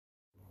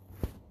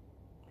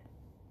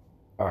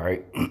All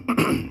right.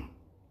 I'm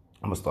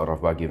going to start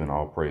off by giving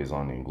all praise,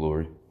 honor, and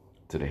glory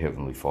to the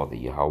Heavenly Father,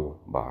 Yahweh,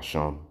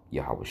 Bahasham,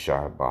 Yahweh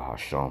Shai,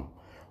 Bahasham,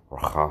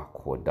 Racha,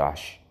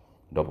 Kwadash.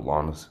 Double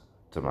honors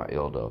to my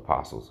elder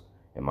apostles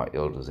and my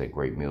elders at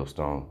Great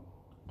Millstone,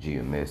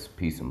 GMS.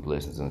 Peace and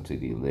blessings unto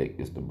the elect.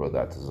 It's the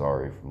brother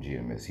Atazari from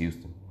GMS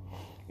Houston.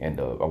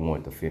 And I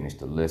wanted to finish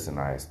the lesson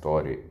I had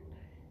started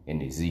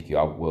in Ezekiel.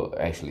 I will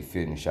actually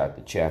finish out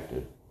the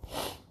chapter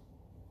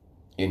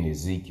in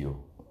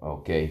Ezekiel,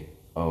 okay,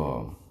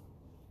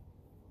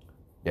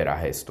 that I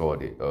had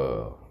started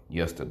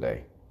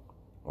yesterday,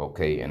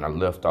 okay, and I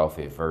left off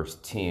at verse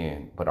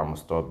 10, but I'm gonna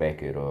start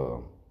back at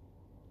 9,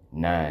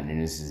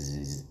 and this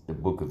is the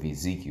book of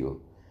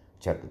Ezekiel,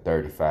 chapter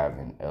 35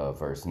 and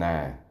verse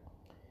 9.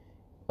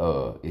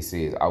 It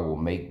says, I will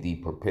make thee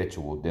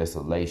perpetual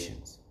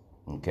desolations,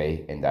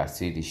 okay, and thy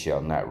city shall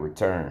not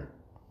return,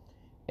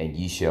 and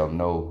ye shall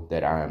know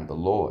that I am the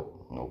Lord,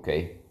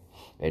 okay.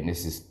 And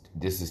this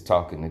is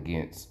talking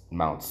against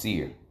Mount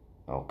Seir,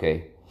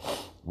 okay,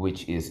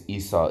 which is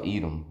Esau,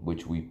 Edom,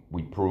 which we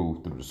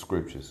proved through the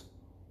scriptures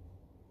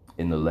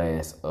in the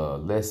last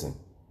lesson,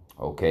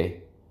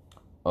 okay.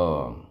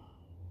 Let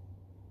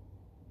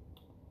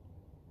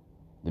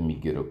me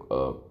get a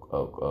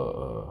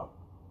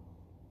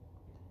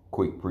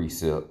quick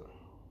precept,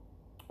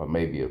 or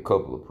maybe a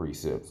couple of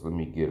precepts. Let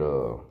me get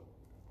the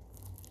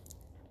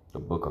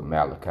book of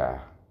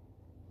Malachi,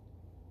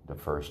 the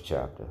first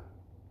chapter,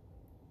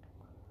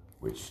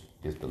 which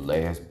is the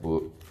last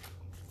book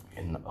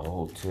in the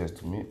Old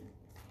Testament.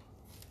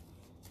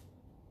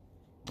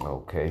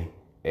 Okay,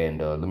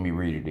 and let me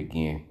read it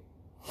again.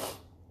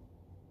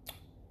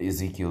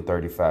 Ezekiel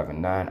 35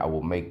 and 9, I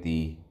will make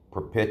thee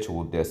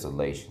perpetual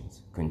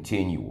desolations,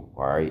 continual,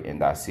 all right,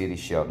 and thy city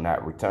shall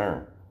not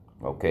return,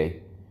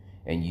 okay,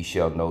 and ye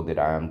shall know that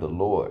I am the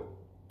Lord,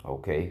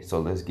 okay. So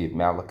let's get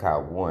Malachi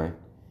 1,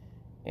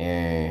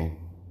 and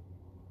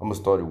I'm going to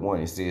start at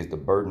 1. It says, the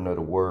burden of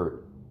the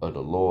word of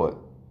the Lord,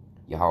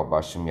 Yahweh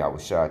Bashem Yahweh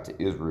Shai to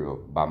Israel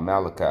by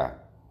Malachi.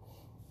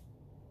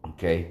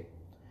 Okay.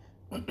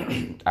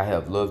 I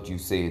have loved you,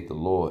 saith the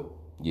Lord.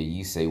 Yet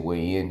ye say,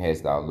 wherein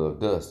hast thou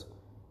loved us?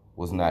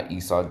 Was not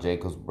Esau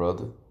Jacob's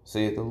brother,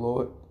 saith the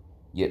Lord?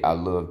 Yet I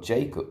love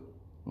Jacob.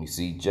 You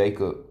see,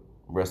 Jacob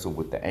wrestled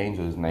with the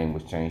angel. His name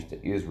was changed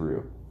to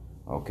Israel.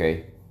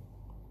 Okay.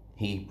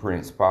 He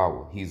Prince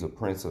Power. He's a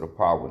prince of the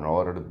power. In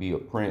order to be a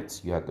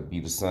prince, you have to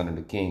be the son of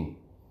the king.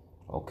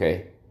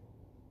 Okay.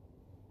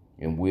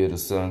 And we're the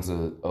sons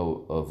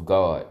of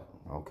God,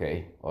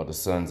 okay, or the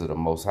sons of the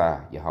Most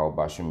High, Yahweh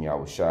Bashem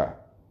Yahweh Shai,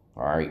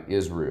 all right,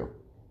 Israel,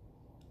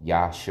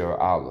 Yahshua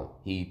Allah,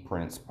 he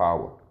Prince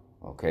Power,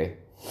 okay,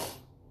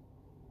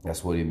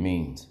 that's what it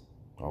means,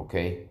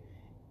 okay.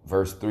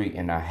 Verse 3,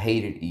 and I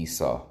hated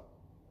Esau,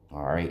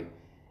 all right,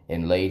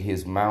 and laid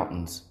his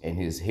mountains and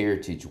his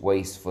heritage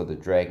waste for the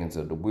dragons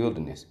of the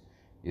wilderness.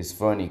 It's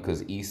funny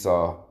because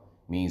Esau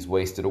means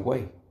wasted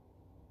away.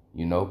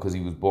 You know, because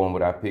he was born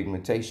without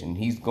pigmentation.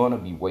 He's going to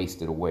be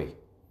wasted away.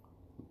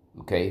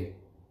 Okay.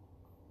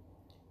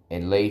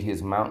 And laid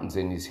his mountains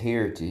in his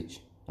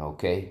heritage.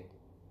 Okay.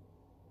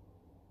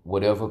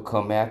 Whatever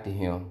come after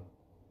him.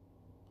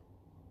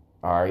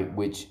 All right.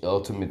 Which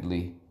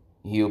ultimately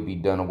he'll be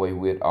done away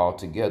with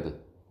altogether.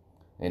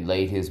 And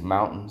laid his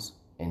mountains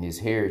and his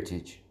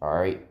heritage. All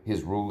right.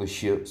 His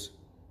rulerships.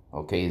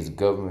 Okay. His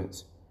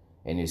governments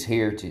and his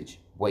heritage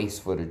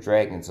waste for the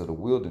dragons of the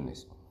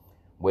wilderness.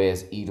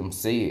 Whereas Edom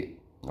said,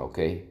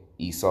 okay,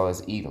 Esau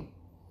is Edom.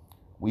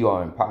 We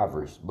are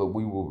impoverished, but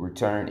we will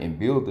return and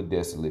build the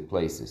desolate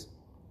places.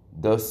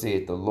 Thus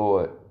said the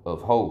Lord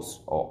of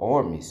hosts or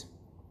armies.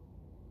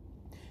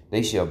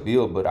 They shall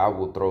build, but I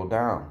will throw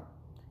down.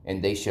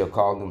 And they shall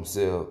call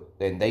themselves,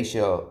 and they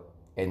shall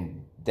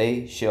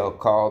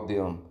call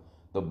them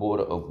the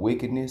border of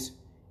wickedness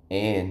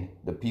and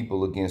the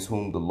people against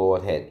whom the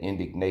Lord had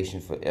indignation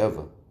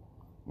forever.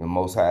 The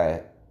Most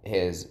High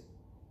has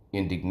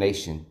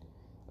indignation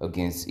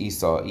against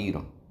Esau,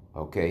 Edom,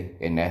 okay,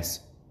 and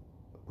that's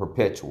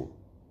perpetual,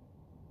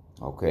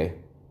 okay.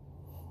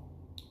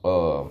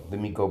 Let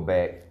me go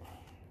back,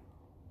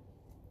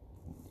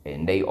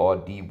 and they are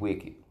the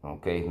wicked,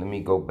 okay. Let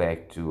me go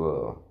back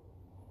to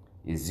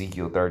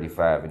Ezekiel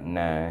 35 and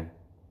 9.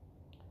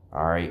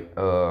 All right,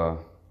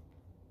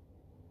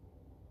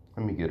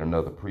 let me get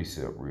another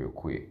precept real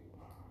quick.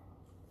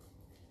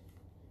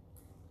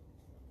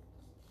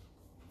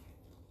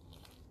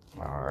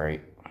 All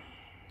right.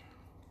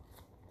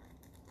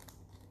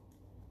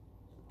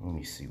 Let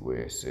me see where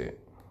it's at.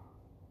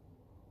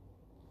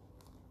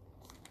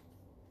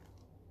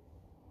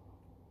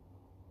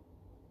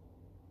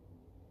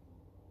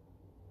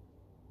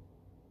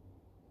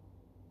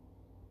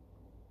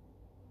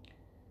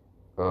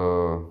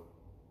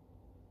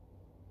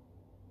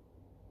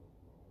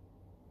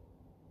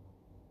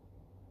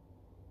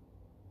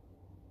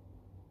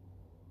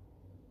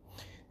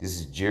 This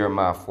is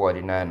Jeremiah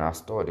 49. I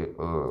started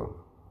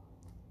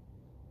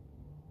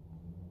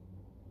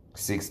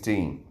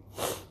 16.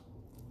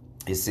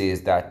 It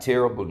says, thy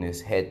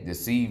terribleness hath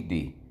deceived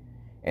thee,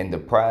 and the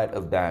pride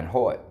of thine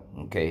heart.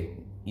 Okay,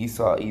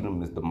 Esau,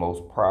 Edom is the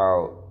most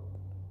proud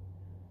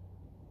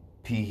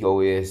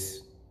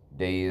POS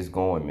day is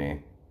going,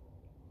 man.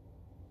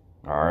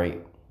 All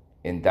right.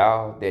 And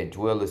thou that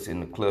dwellest in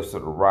the cliffs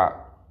of the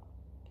rock,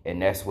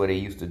 and that's where they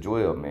used to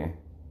dwell, man.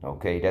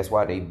 Okay, that's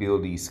why they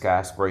build these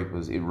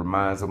skyscrapers. It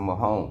reminds them of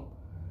home.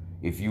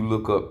 If you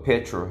look up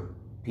Petra,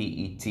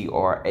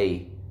 Petra,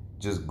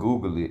 just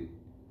Google it,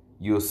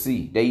 you'll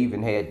see. They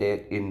even had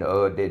that in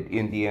that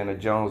Indiana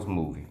Jones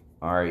movie.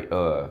 All right,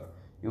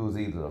 it was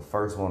either the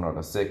first one or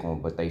the second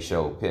one, but they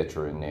showed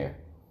Petra in there.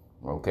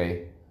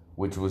 Okay,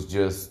 which was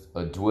just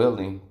a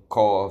dwelling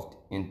carved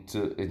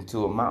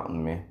into a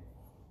mountain, man.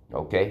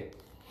 Okay.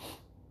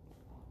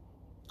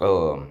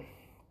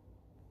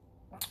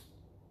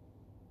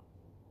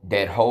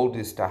 That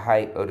holdest the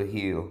height of the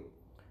hill,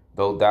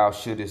 though thou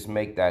shouldest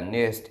make thy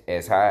nest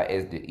as high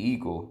as the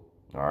eagle,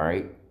 all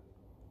right,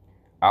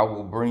 I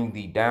will bring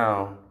thee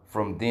down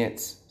from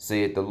thence,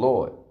 saith the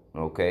Lord,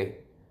 okay?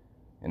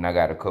 And I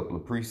got a couple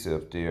of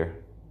precepts there,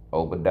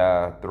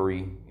 Obadiah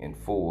 3 and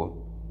 4,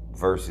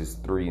 verses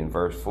 3 and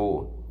verse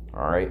 4,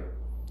 all right?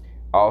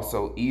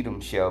 Also, Edom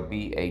shall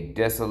be a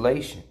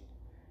desolation.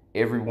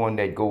 Everyone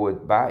that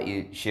goeth by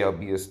it shall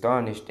be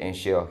astonished and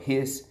shall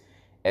hiss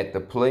at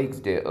the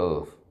plagues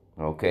thereof.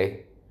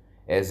 Okay,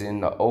 as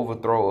in the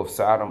overthrow of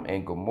Sodom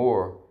and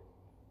Gomorrah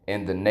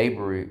and the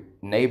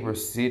neighbor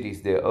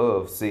cities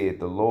thereof, saith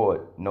the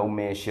Lord, no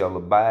man shall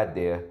abide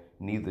there,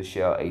 neither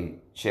shall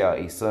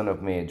a son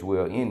of man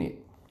dwell in it.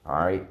 All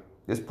right,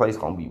 this place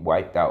gonna be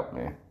wiped out,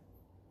 man.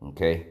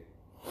 Okay,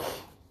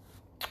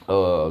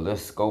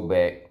 let's go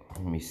back.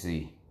 Let me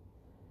see.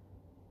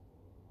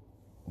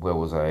 Where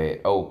was I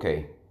at?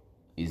 Okay,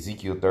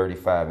 Ezekiel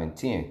 35 and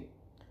 10.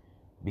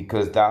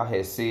 Because thou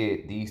hast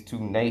said, these two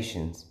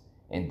nations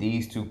and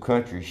these two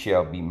countries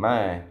shall be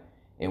mine,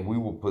 and we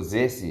will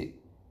possess it,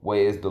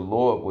 whereas the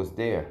Lord was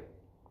there.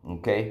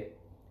 Okay.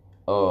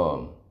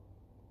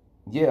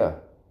 Yeah.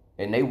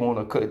 And they want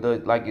to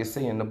cut, like it's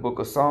saying in the book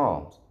of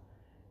Psalms,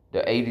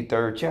 the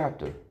 83rd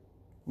chapter.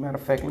 Matter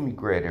of fact, let me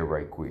grab that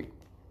right quick.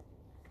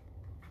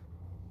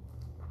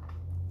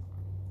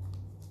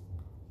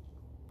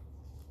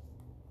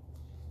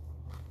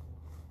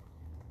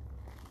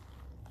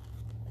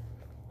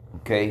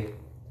 Okay.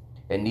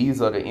 And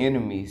these are the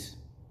enemies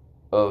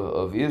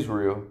of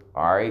Israel,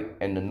 all right?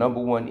 And the number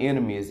one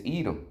enemy is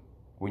Edom.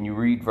 When you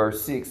read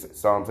verse 6,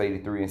 Psalms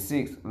 83 and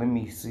 6, let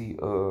me see.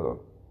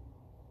 So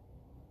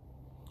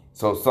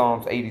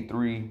Psalms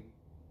 83,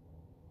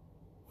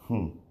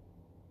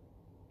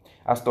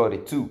 I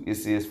started 2. It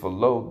says, for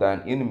lo,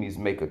 thine enemies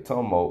make a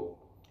tumult,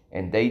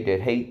 and they that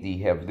hate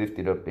thee have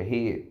lifted up the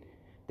head.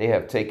 They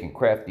have taken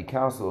crafty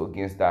counsel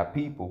against thy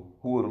people.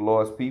 Who are the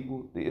Lord's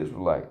people? The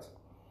Israelites.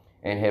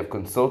 And have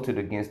consulted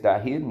against thy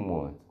hidden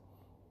ones.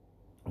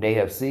 They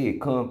have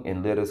said, come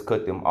and let us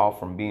cut them off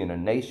from being a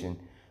nation,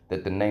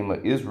 that the name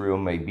of Israel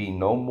may be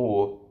no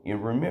more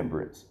in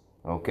remembrance.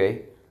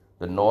 Okay.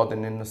 The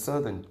northern and the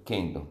southern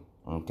kingdom.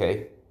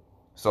 Okay.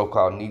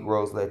 So-called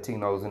Negroes,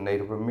 Latinos, and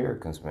Native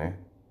Americans, man.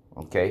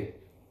 Okay.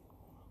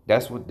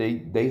 That's what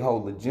they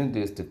whole agenda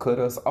is, to cut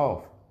us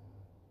off.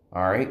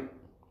 All right.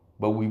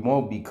 But we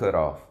won't be cut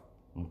off.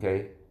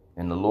 Okay.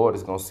 And the Lord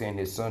is going to send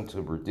his son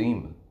to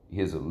redeem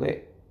his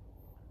elect.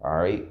 All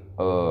right.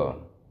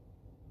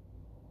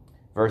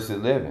 Verse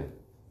 11,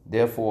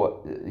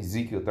 therefore,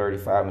 Ezekiel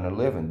 35 and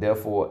 11,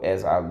 therefore,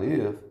 as I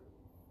live,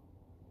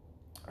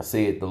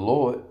 saith the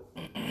Lord,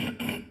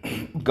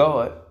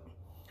 God,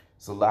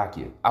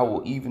 Salakia, I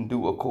will even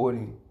do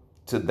according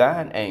to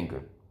thine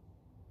anger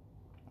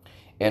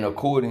and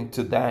according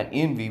to thine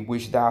envy,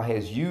 which thou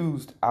hast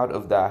used out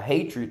of thy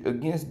hatred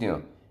against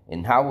them.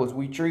 And how was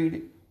we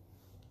treated?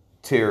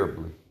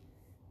 Terribly.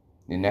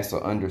 And that's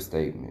an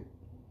understatement.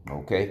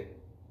 Okay.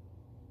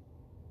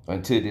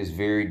 Until this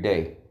very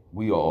day,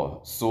 we are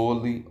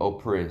sorely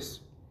oppressed.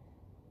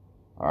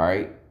 All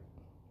right.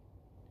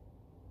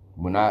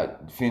 When I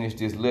finish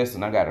this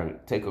lesson, I got to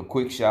take a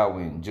quick shower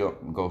and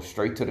go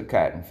straight to the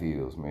cotton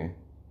fields, man.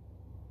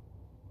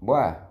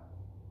 Why?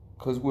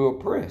 Because we're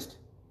oppressed.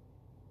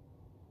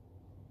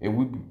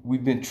 And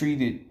we've been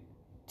treated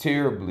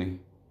terribly.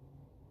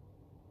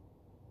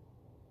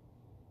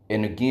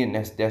 And again,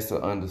 that's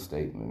an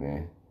understatement,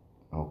 man.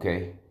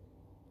 Okay.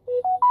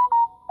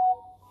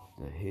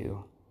 The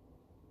hell?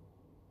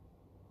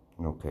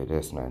 Okay,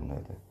 that's not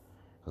nothing.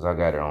 Because I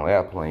got it on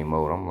airplane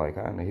mode. I'm like,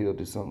 how in the hell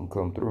did something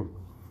come through?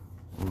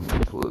 Let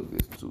me plug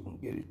this too and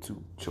get it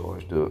too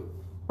charged up.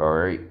 All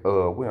right,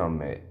 where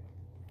I'm at.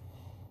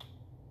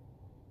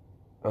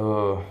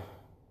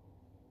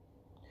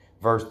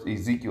 Verse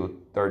Ezekiel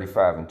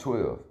 35 and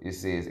 12. It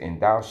says,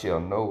 and thou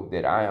shalt know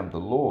that I am the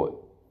Lord.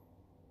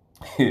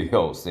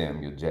 Yo,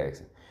 Samuel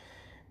Jackson.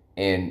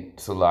 And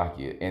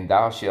Salakia. And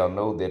thou shalt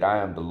know that I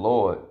am the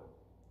Lord,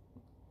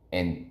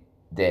 and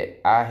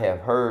that I have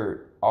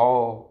heard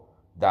all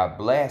thy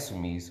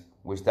blasphemies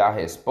which thou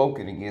hast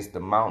spoken against the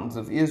mountains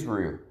of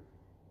Israel.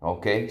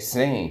 Okay,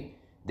 saying,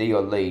 they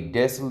are laid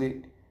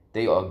desolate,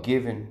 they are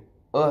given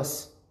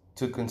us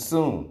to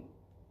consume.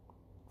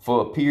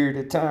 for a period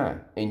of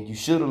time, and you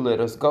should have let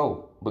us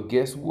go. But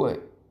guess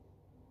what?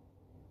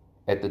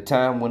 At the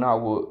time when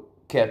our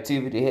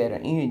captivity had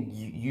an end,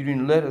 you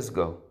didn't let us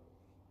go.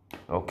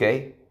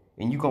 Okay?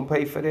 And you're going to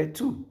pay for that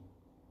too.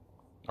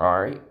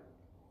 All right?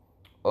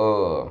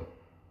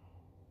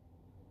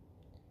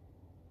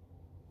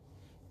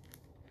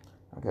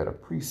 I got a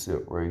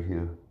precept right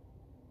here.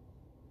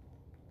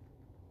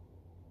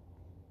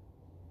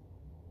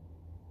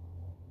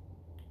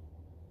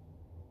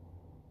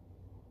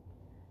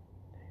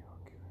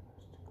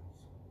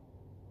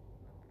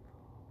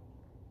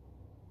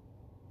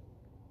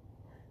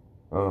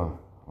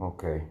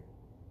 Okay.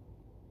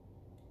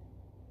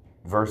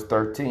 Verse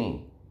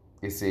 13.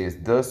 It says,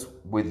 thus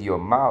with your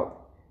mouth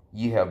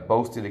ye have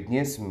boasted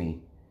against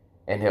me,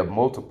 and have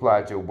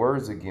multiplied your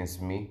words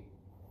against me.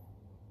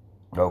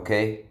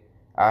 Okay.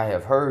 I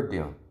have heard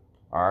them.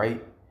 All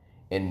right.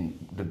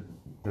 And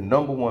the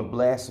number one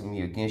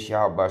blasphemy against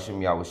Yahweh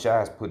Shem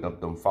Yahushua is putting up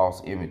them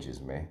false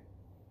images, man.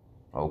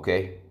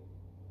 Okay.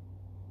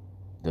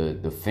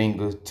 The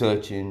finger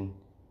touching,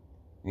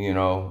 you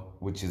know,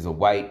 which is a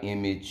white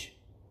image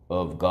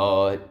of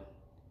God,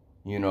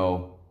 you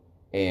know,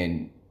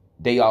 and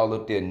they all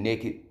up there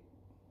naked.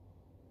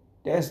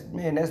 That's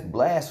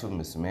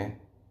blasphemous, man.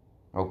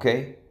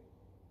 Okay?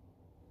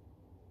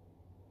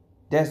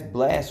 That's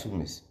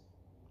blasphemous.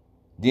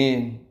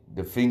 Then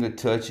the finger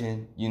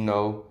touching, you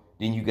know,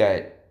 then you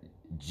got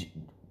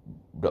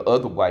the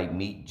other white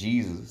meat,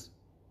 Jesus,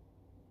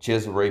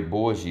 Cesare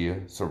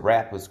Borgia,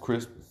 Serapis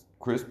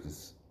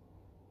Christus.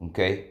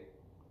 Okay?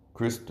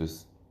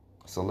 Christus.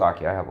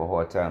 Salaki, I have a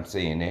hard time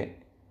saying that.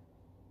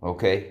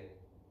 Okay?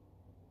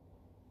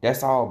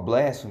 That's all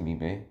blasphemy,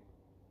 man.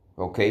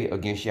 Okay?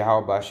 Against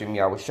Yahweh Shem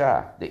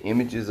Yahushua. The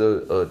images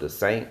of the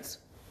saints,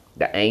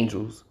 the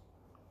angels,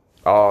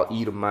 all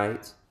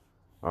Edomites.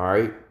 All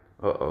right?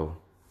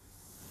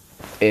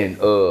 And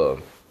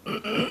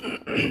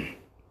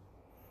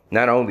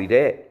not only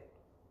that,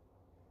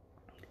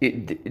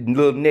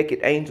 little naked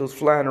angels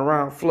flying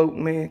around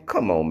floating, man.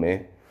 Come on,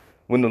 man.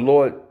 When the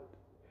Lord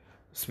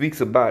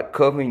speaks about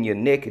covering your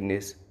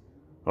nakedness,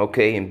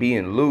 okay, and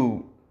being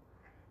lewd,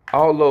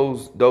 all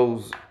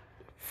those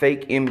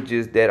fake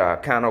images that are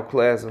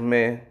iconoclasm,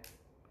 man,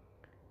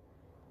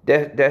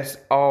 that's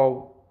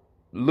all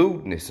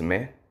lewdness,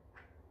 man.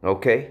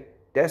 Okay?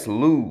 That's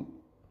lewd.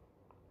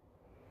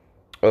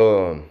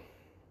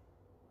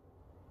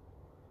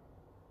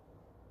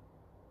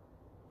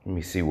 Let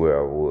me see where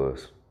I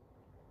was.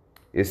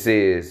 It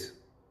says,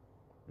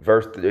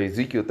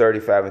 Ezekiel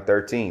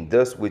 35:13,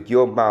 thus with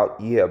your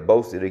mouth ye have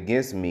boasted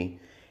against me,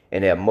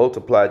 and have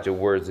multiplied your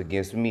words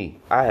against me.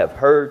 I have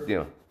heard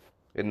them,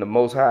 and the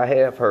Most High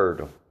have heard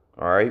them.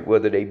 All right,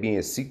 whether they be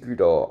in secret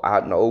or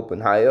out in the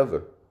open,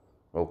 however.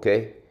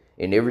 Okay,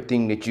 and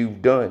everything that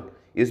you've done,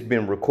 it's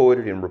been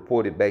recorded and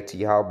reported back to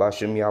Yahweh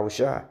Shem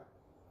Yahushua.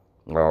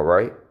 All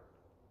right.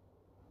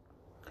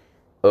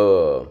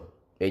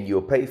 And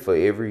you'll pay for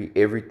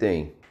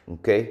everything.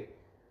 Okay.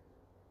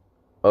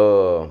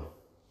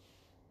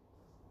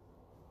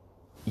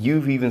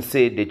 You've even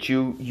said that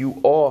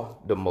you are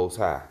the Most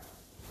High.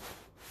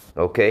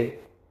 Okay?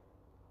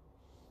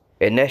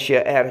 And that's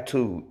your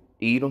attitude,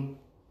 Edom.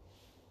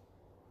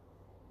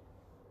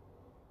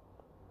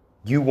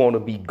 You want to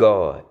be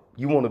God.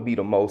 You want to be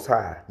the Most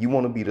High. You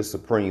want to be the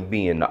supreme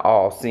being, the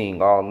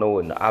all-seeing,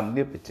 all-knowing, the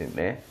omnipotent,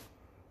 man.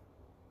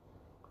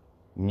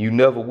 You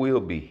never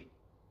will be.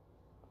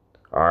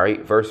 All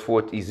right, verse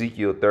 4,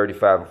 Ezekiel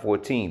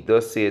 35:14.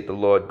 Thus said the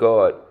Lord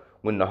God,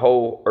 when the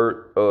whole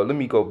earth, let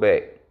me go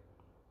back.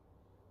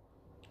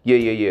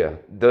 Yeah.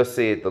 Thus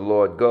said the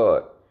Lord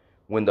God,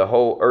 when the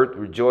whole earth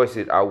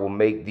rejoiceth, I will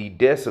make thee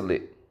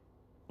desolate.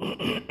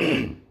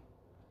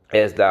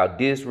 As thou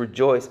didst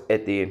rejoice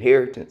at the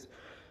inheritance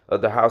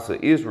of the house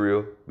of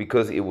Israel,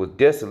 because it was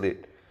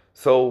desolate,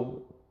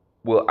 so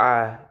will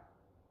I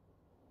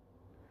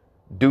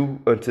do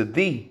unto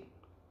thee.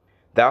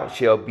 Thou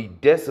shalt be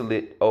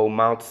desolate, O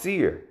Mount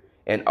Seir,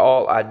 and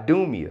all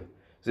Idumea.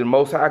 So the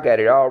Most High got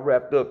it all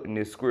wrapped up in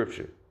this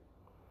scripture.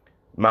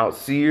 Mount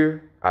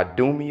Seir,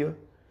 Idumea,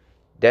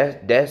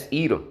 that's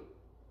Edom.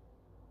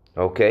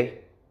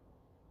 Okay?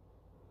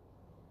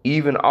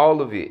 Even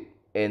all of it,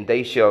 and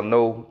they shall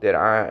know that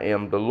I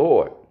am the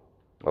Lord.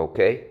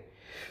 Okay?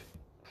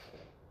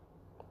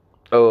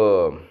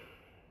 So,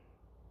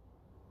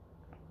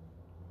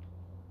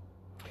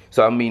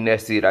 I mean,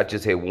 that's it. I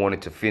just had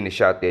wanted to finish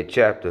out that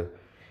chapter.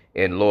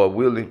 And Lord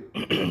willing,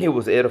 it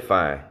was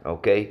edifying.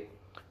 Okay?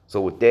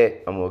 So, with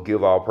that, I'm going to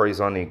give all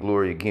praise, honor, and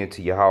glory again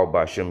to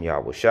Yahweh Shem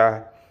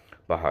Yahushua,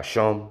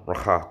 Bahasham,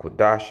 Racha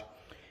Kodash,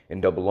 and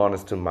double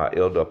honors to my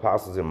elder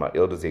apostles and my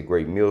elders at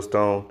Great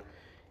Millstone.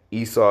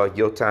 Esau,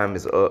 your time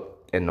is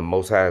up, and the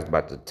Most High is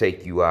about to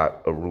take you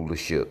out of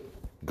rulership.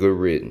 Good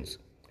riddance.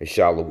 And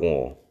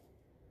Shalom.